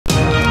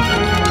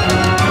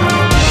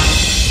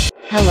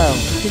Hello,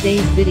 today's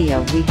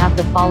video we have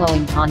the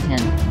following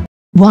content.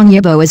 Wang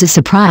Yibo is a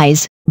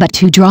surprise, but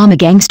two drama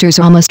gangsters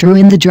almost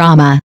ruined the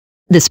drama.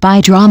 The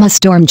spy drama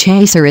Storm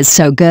Chaser is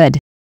so good.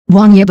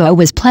 Wang Yibo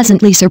was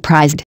pleasantly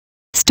surprised.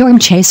 Storm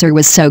Chaser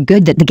was so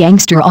good that the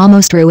gangster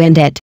almost ruined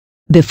it.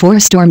 Before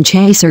Storm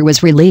Chaser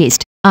was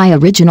released, I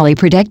originally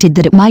predicted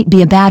that it might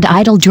be a bad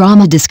idol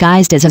drama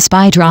disguised as a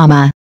spy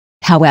drama.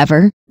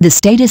 However, the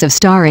status of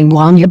starring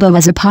Wang Yibo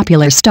as a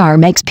popular star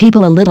makes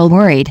people a little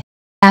worried.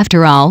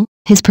 After all,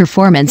 his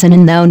performance in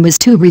Unknown was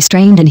too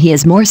restrained and he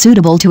is more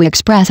suitable to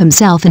express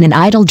himself in an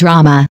idol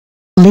drama.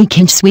 Lee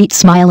Kin's sweet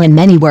smile in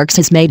many works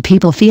has made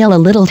people feel a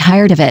little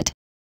tired of it.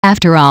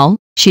 After all,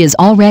 she is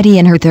already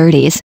in her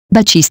 30s,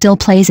 but she still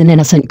plays an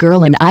innocent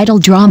girl in idol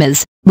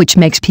dramas, which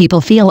makes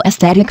people feel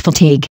aesthetic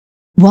fatigue.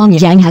 Wang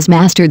Yang has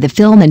mastered the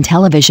film and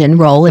television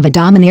role of a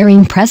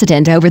domineering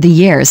president over the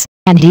years,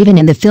 and even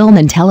in the film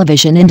and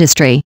television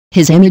industry,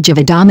 his image of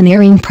a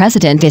domineering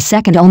president is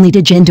second only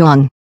to Jin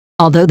Dong.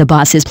 Although the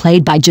boss is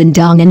played by Jin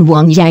Dong and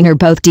Wang Yang are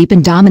both deep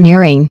and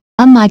domineering,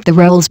 unlike the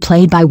roles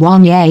played by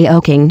Wang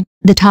Yibo,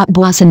 the top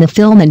boss in the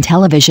film and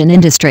television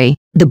industry,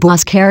 the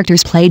boss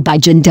characters played by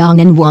Jin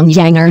Dong and Wang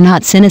Yang are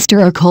not sinister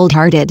or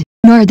cold-hearted,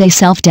 nor are they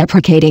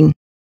self-deprecating,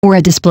 or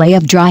a display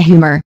of dry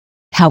humor.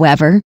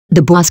 However,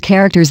 the boss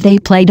characters they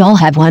played all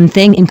have one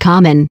thing in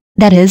common,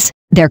 that is,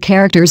 their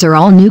characters are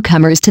all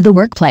newcomers to the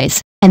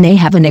workplace, and they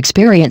have an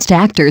experienced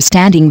actor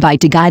standing by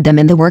to guide them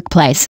in the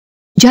workplace.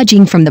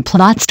 Judging from the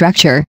plot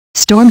structure,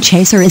 Storm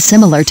Chaser is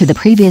similar to the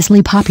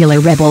previously popular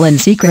Rebel and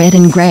Secret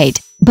and Great,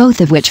 both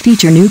of which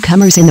feature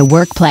newcomers in the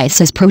workplace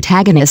as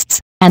protagonists,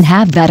 and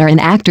have veteran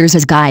actors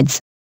as guides.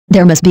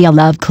 There must be a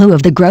love clue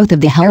of the growth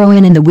of the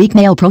heroine and the weak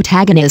male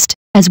protagonist,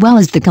 as well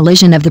as the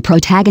collision of the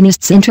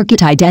protagonist's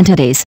intricate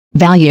identities,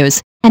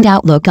 values, and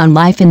outlook on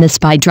life in the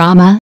spy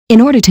drama, in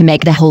order to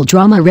make the whole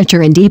drama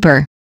richer and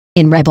deeper.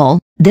 In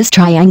Rebel, this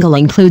triangle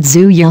includes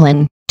Zhu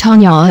Yilin,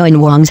 Tang Yao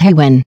and Wang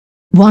Yibo.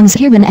 Wang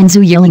Yibo and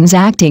Zhu Yiling's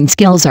acting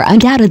skills are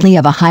undoubtedly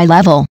of a high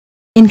level.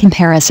 In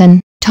comparison,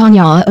 Tang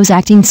Yao's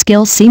acting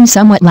skills seem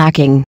somewhat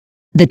lacking.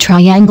 The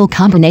triangle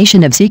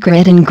combination of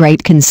Secret and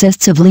Great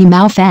consists of Li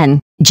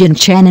Maofeng, Jin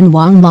Chen and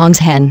Wang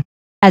Longzhen.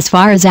 As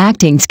far as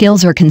acting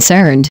skills are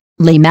concerned,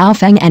 Li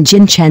Maofeng and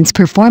Jin Chen's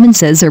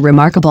performances are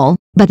remarkable,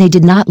 but they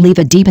did not leave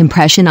a deep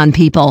impression on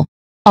people.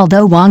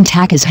 Although Wang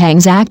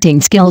Takashang's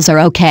acting skills are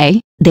okay,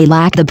 they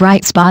lack the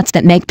bright spots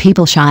that make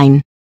people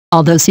shine.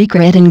 Although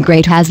Secret and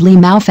Great has Li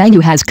Maofeng who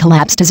has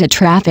collapsed as a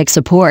traffic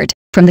support,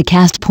 from the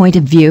cast point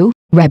of view,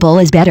 Rebel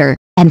is better,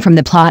 and from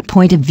the plot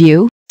point of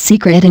view,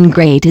 Secret and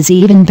Great is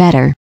even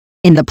better.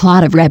 In the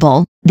plot of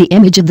Rebel, the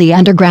image of the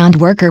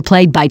underground worker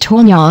played by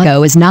Tang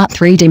Yao is not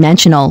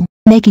three-dimensional,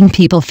 making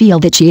people feel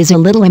that she is a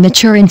little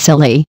immature and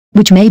silly,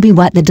 which may be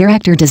what the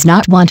director does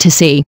not want to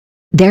see.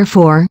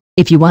 Therefore,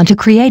 if you want to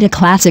create a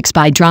classic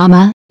spy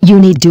drama,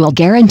 you need dual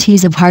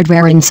guarantees of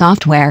hardware and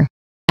software.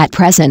 At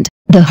present,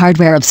 the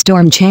hardware of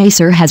Storm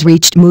Chaser has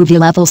reached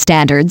movie-level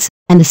standards,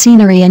 and the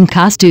scenery and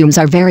costumes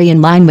are very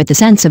in line with the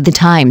sense of the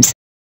times.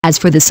 As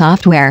for the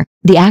software,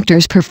 the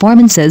actors'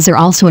 performances are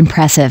also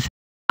impressive.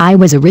 I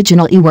was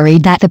originally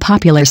worried that the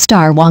popular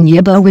star Wang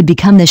Yibo would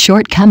become the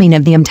shortcoming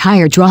of the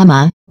entire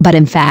drama, but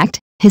in fact,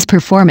 his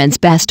performance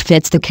best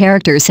fits the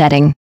character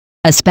setting.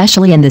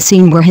 Especially in the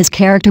scene where his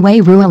character Wei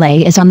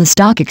Ruolei is on the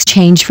stock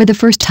exchange for the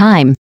first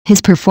time,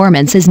 his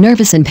performance is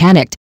nervous and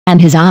panicked, and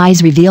his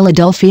eyes reveal a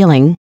dull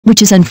feeling,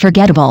 which is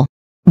unforgettable.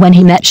 When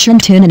he met Shen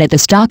Tunan at the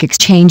stock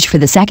exchange for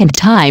the second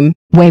time,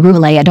 Wei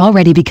Ruolei had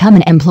already become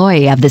an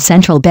employee of the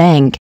central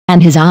bank,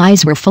 and his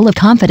eyes were full of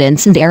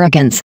confidence and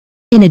arrogance.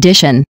 In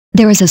addition,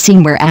 there is a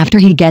scene where after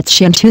he gets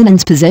Shen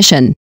Tunan's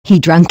position, he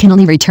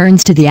drunkenly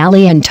returns to the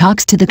alley and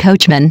talks to the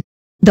coachman.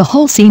 The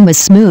whole scene was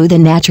smooth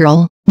and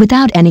natural,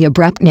 without any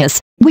abruptness,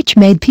 which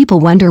made people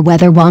wonder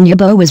whether Wang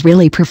Yibo was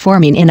really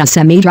performing in a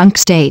semi-drunk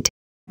state.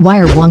 Why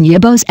are Wang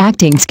Yibo's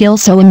acting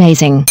skills so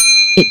amazing?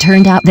 It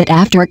turned out that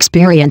after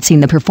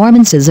experiencing the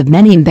performances of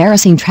many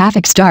embarrassing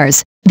traffic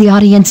stars, the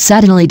audience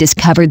suddenly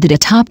discovered that a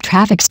top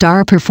traffic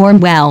star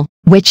performed well,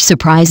 which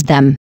surprised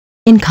them.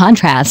 In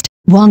contrast,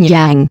 Wang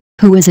Yang,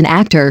 who is an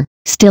actor,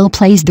 still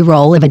plays the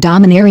role of a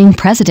domineering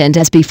president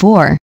as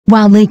before,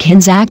 while Lee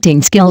Kin's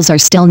acting skills are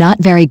still not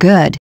very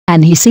good,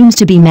 and he seems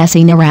to be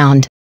messing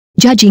around.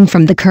 Judging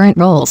from the current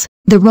roles,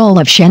 the role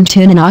of Shen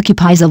Tunan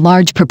occupies a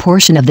large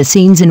proportion of the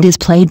scenes and is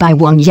played by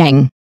Wang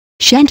Yang.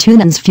 Shen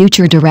Tunan's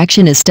future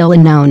direction is still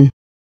unknown.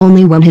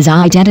 Only when his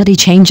identity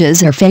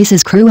changes or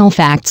faces cruel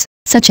facts,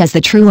 such as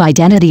the true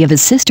identity of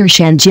his sister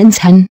Shen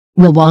Jinsen,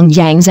 will Wang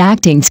Yang's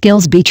acting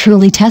skills be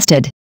truly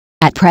tested.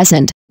 At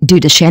present, due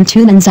to Shen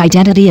Tunan's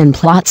identity and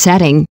plot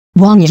setting,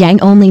 Wang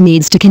Yang only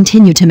needs to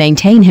continue to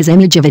maintain his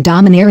image of a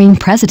domineering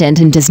president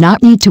and does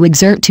not need to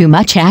exert too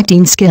much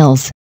acting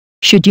skills.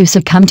 Should you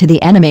succumb to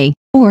the enemy,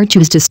 or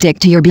choose to stick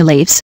to your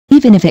beliefs,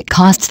 even if it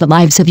costs the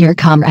lives of your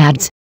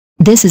comrades?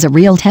 This is a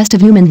real test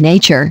of human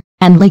nature,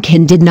 and Lee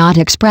Kin did not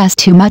express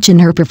too much in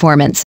her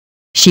performance.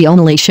 She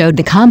only showed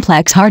the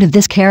complex heart of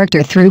this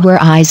character through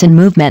her eyes and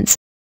movements.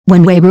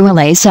 When Wei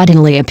Ruolei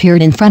suddenly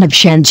appeared in front of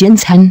Shen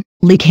Jinzhen,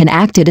 Li Qin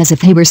acted as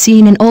if he were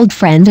seeing an old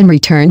friend and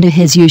returned to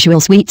his usual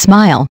sweet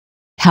smile.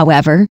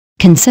 However,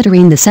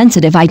 considering the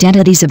sensitive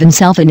identities of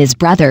himself and his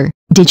brother,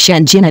 did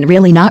Shen Jinzhen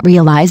really not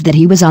realize that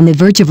he was on the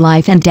verge of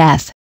life and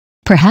death?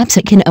 Perhaps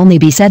it can only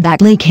be said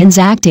that Li Qin's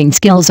acting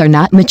skills are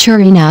not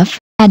mature enough,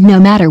 and no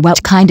matter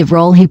what kind of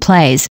role he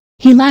plays,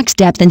 he lacks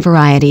depth and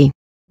variety.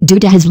 Due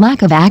to his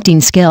lack of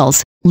acting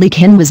skills, Li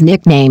Qin was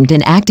nicknamed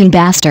an acting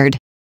bastard.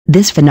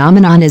 This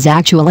phenomenon is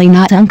actually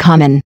not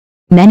uncommon.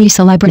 Many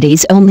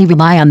celebrities only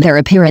rely on their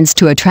appearance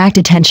to attract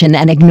attention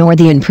and ignore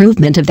the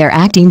improvement of their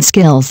acting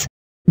skills.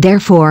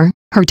 Therefore,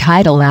 her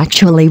title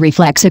actually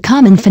reflects a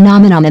common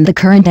phenomenon in the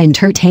current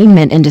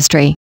entertainment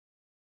industry.